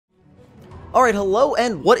Alright, hello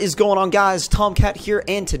and what is going on, guys? Tomcat here,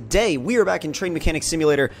 and today we are back in Train Mechanics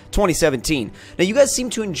Simulator 2017. Now, you guys seem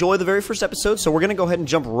to enjoy the very first episode, so we're going to go ahead and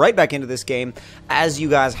jump right back into this game as you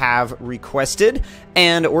guys have requested.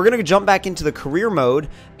 And we're going to jump back into the career mode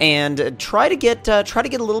and try to get a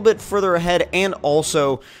little bit further ahead, and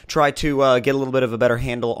also try to get a little bit of a better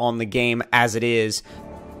handle on the game as it is.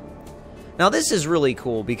 Now, this is really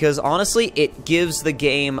cool because, honestly, it gives the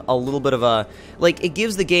game a little bit of a, it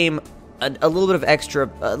gives the game a little bit of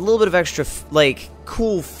extra, like,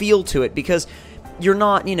 cool feel to it, because you're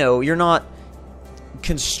not, you're not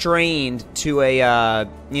constrained to a,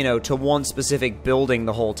 to one specific building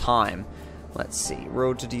the whole time. Let's see,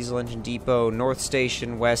 road to Diesel Engine Depot, North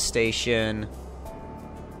Station, West Station.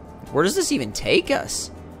 Where does this even take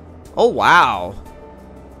us? Oh, wow.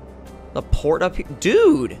 The port up here,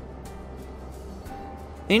 dude.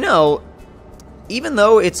 Even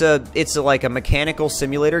though it's like a mechanical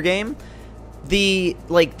simulator game, the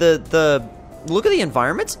look of the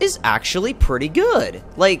environments is actually pretty good.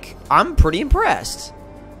 Like, I'm pretty impressed.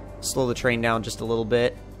 Slow the train down just a little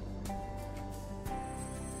bit.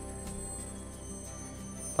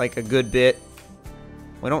 Like a good bit.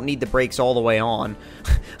 We don't need the brakes all the way on.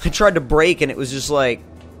 I tried to brake and it was just like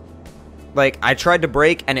I tried to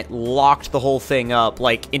brake and it locked the whole thing up,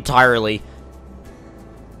 like, entirely.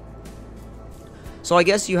 So I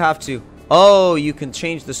guess you have to... Oh, you can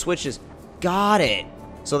change the switches. Got it.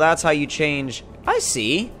 So that's how you change... I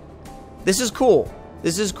see. This is cool.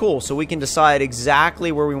 This is cool. So we can decide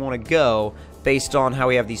exactly where we want to go based on how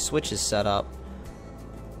we have these switches set up.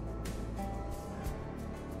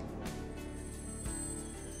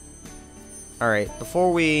 Alright,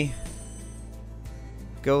 before we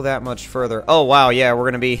go that much further... Oh, wow, yeah,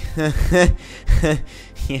 we're going to be...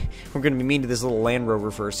 We're going to be mean to this little Land Rover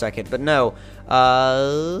for a second, but no.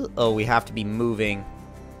 Oh, we have to be moving.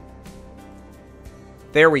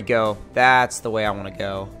 There we go. That's the way I want to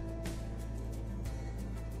go.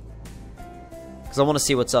 Because I want to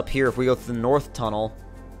see what's up here if we go through the North Tunnel.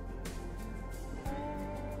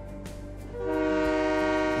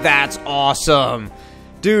 That's awesome.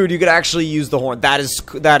 Dude, you could actually use the horn. That's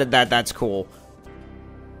cool.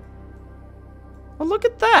 Oh, look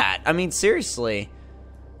at that. I mean, seriously.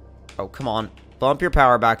 Oh, come on. Bump your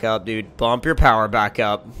power back up, dude. Bump your power back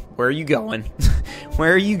up. Where are you going?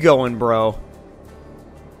 Where are you going, bro?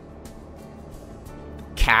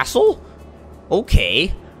 Castle?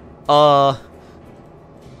 Okay. Can't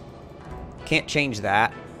change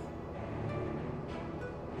that.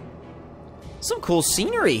 Some cool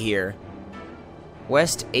scenery here.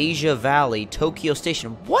 West Asia Valley, Tokyo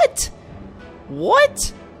Station. What?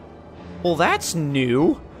 What? Well, that's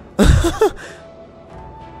new.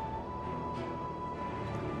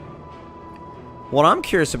 What I'm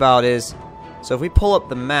curious about is, so if we pull up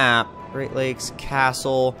the map, Great Lakes,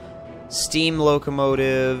 Castle, steam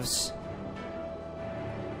locomotives,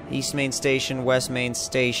 East Main Station, West Main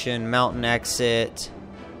Station, Mountain Exit.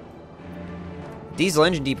 Diesel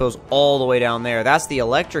Engine Depot's all the way down there. That's the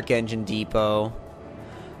Electric Engine Depot.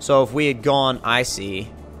 So if we had gone, I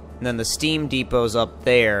see, and then the Steam Depot's up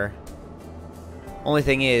there. Only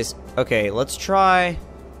thing is, okay, let's try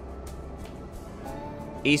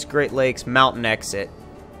East Great Lakes, Mountain Exit.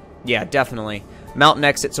 Yeah, definitely. Mountain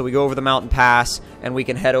Exit, so we go over the mountain pass, and we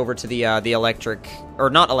can head over to the electric...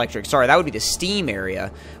 Or not electric, sorry, that would be the steam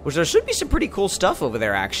area. Which there should be some pretty cool stuff over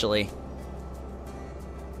there, actually.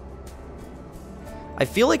 I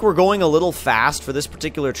feel like we're going a little fast for this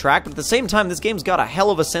particular track, but at the same time, this game's got a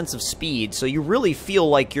hell of a sense of speed, so you really feel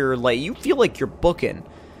like you're, you're booking.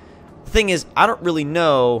 The thing is, I don't really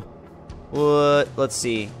know what... Let's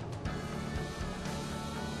see.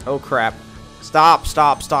 Oh, crap. Stop,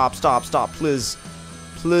 stop, stop, stop, stop, please.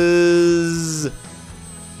 Please.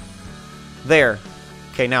 There.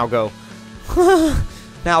 Okay, now go.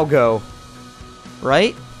 Now go.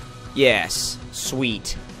 Right? Yes.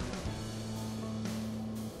 Sweet.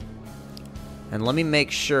 And let me make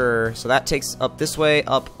sure. So that takes up this way,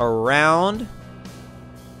 up around.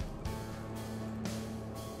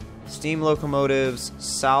 Steam locomotives,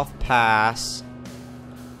 South Pass.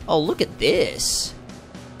 Oh, look at this.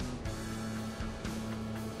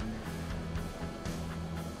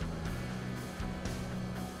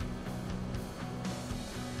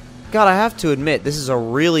 God, I have to admit, this is a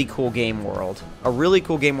really cool game world. A really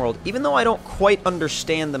cool game world. Even though I don't quite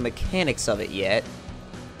understand the mechanics of it yet.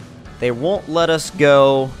 They won't let us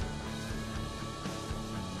go.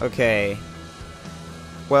 Okay.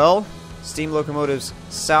 Well, steam locomotives,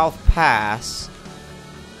 South Pass.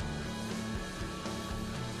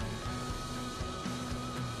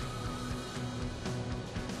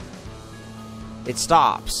 It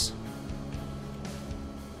stops.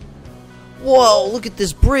 Whoa, look at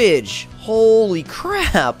this bridge. Holy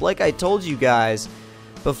crap. Like I told you guys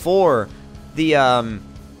before, the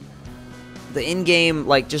in-game,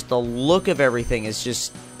 like, just the look of everything is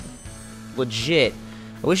just legit.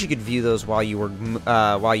 I wish you could view those while you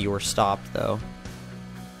were stopped, though.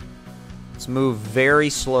 Let's move very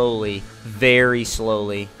slowly. Very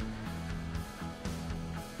slowly.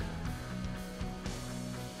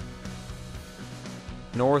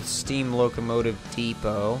 North Steam Locomotive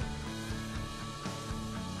Depot.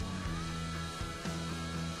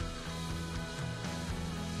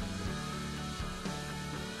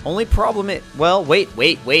 Only problem is... Well, wait.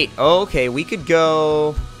 Okay, we could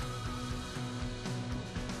go...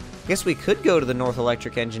 I guess we could go to the North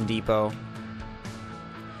Electric Engine Depot.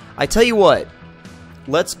 I tell you what.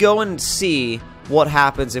 Let's go and see what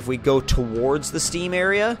happens if we go towards the steam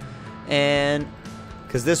area. And...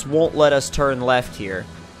 because this won't let us turn left here.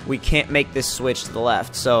 We can't make this switch to the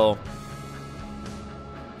left, so...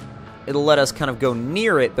 it'll let us kind of go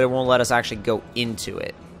near it, but it won't let us actually go into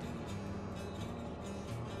it.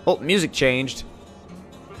 Oh, music changed.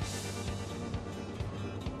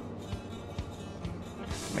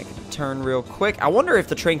 Make it turn real quick. I wonder if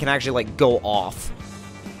the train can actually, like, go off.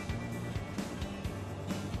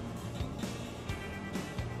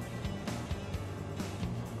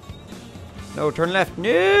 No, turn left.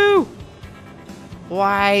 No!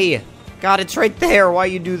 Why? God, it's right there. Why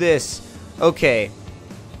you do this? Okay.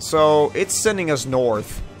 So, it's sending us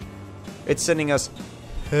north. It's sending us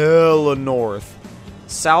hella north.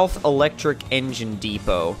 South Electric Engine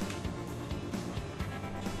Depot.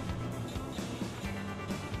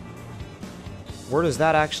 Where does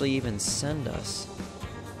that actually even send us?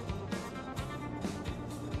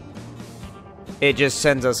 It just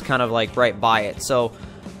sends us kind of like right by it. So,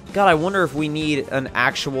 God, I wonder if we need an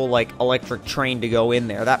actual like electric train to go in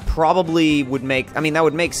there. That probably would make, I mean, that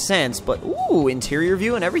would make sense, but ooh, interior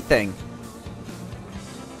view and everything.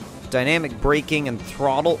 Dynamic braking and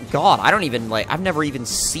throttle. God, I don't even, like, I've never even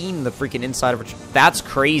seen the freaking inside of a... That's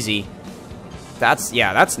crazy. That's,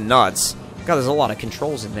 yeah, that's nuts. God, there's a lot of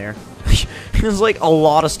controls in there. There's, like, a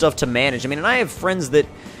lot of stuff to manage. I mean, and I have friends that,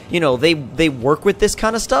 you know, they work with this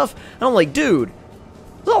kind of stuff. And I'm like, dude,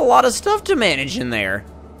 there's a lot of stuff to manage in there.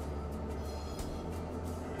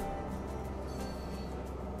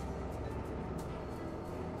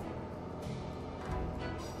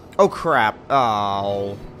 Oh, crap.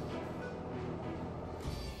 Oh...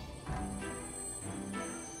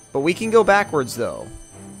 But we can go backwards, though.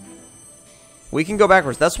 We can go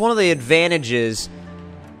backwards. That's one of the advantages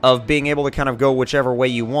of being able to kind of go whichever way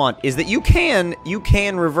you want, is that you can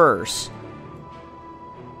reverse.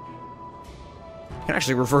 You can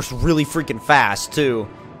actually reverse really freaking fast, too.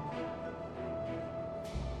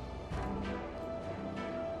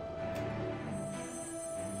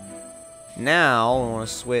 Now, we want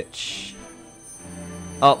to switch.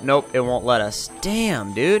 Oh, nope, it won't let us.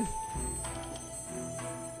 Damn, dude.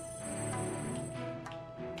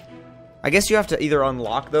 I guess you have to either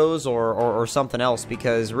unlock those or something else,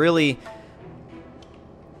 because really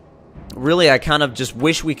I kind of just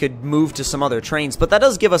wish we could move to some other trains. But that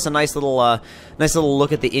does give us a nice little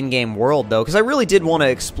look at the in-game world, though, because I really did want to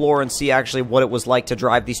explore and see actually what it was like to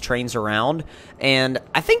drive these trains around. And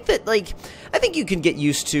I think that, like, I think you can get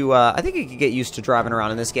used to driving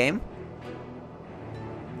around in this game.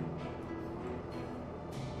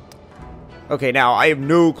 Okay, now I have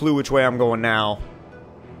no clue which way I'm going now.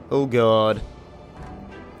 Oh god.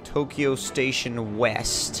 Tokyo Station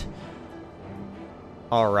West.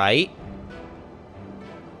 Alright.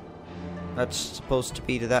 That's supposed to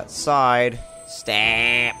be to that side.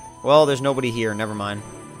 Stop. Well, there's nobody here. Never mind.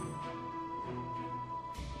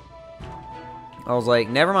 I was like,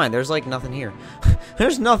 never mind. There's like nothing here.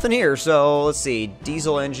 There's nothing here. So, let's see.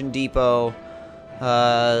 Diesel Engine Depot.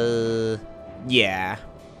 Yeah.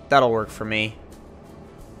 That'll work for me.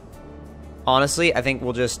 Honestly, I think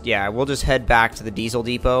we'll just head back to the diesel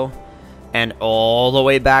depot and all the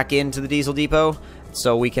way back into the diesel depot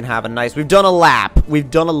so we can have a nice... We've done a lap. We've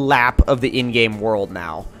done a lap of the in-game world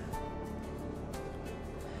now.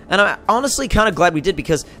 And I'm honestly kind of glad we did,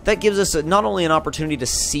 because that gives us not only an opportunity to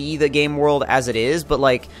see the game world as it is, but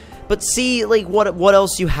see like what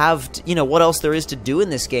else you have, what else there is to do in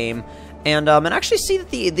this game, and actually see that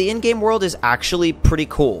the in-game world is actually pretty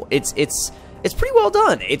cool. It's pretty well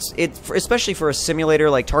done. It's especially for a simulator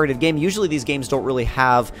like targeted game. Usually these games don't really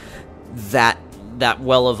have that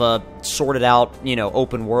well of a sorted out,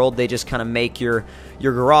 open world. They just kind of make your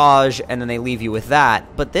garage and then they leave you with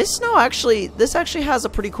that. But this actually has a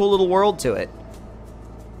pretty cool little world to it.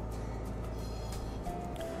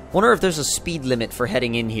 Wonder if there's a speed limit for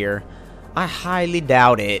heading in here. I highly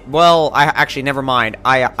doubt it. Well, actually, never mind.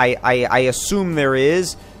 I assume there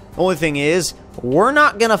is. The only thing is, we're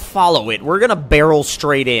not gonna follow it. We're gonna barrel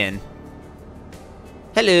straight in.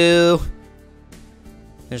 Hello.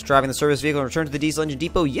 Just driving the service vehicle and return to the diesel engine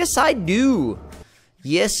depot. Yes, I do.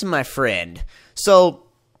 Yes, my friend. So,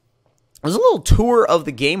 there's a little tour of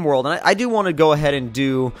the game world, and I do want to go ahead and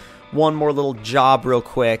do one more little job real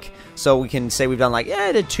quick, so we can say we've done, like,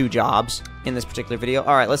 I did 2 jobs in this particular video.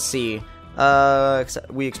 Alright, let's see.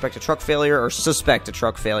 We expect a truck failure, or suspect a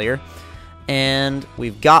truck failure. And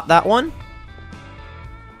we've got that one.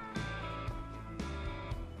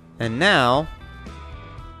 And now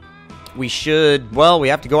we should, well, we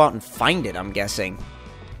have to go out and find it, I'm guessing.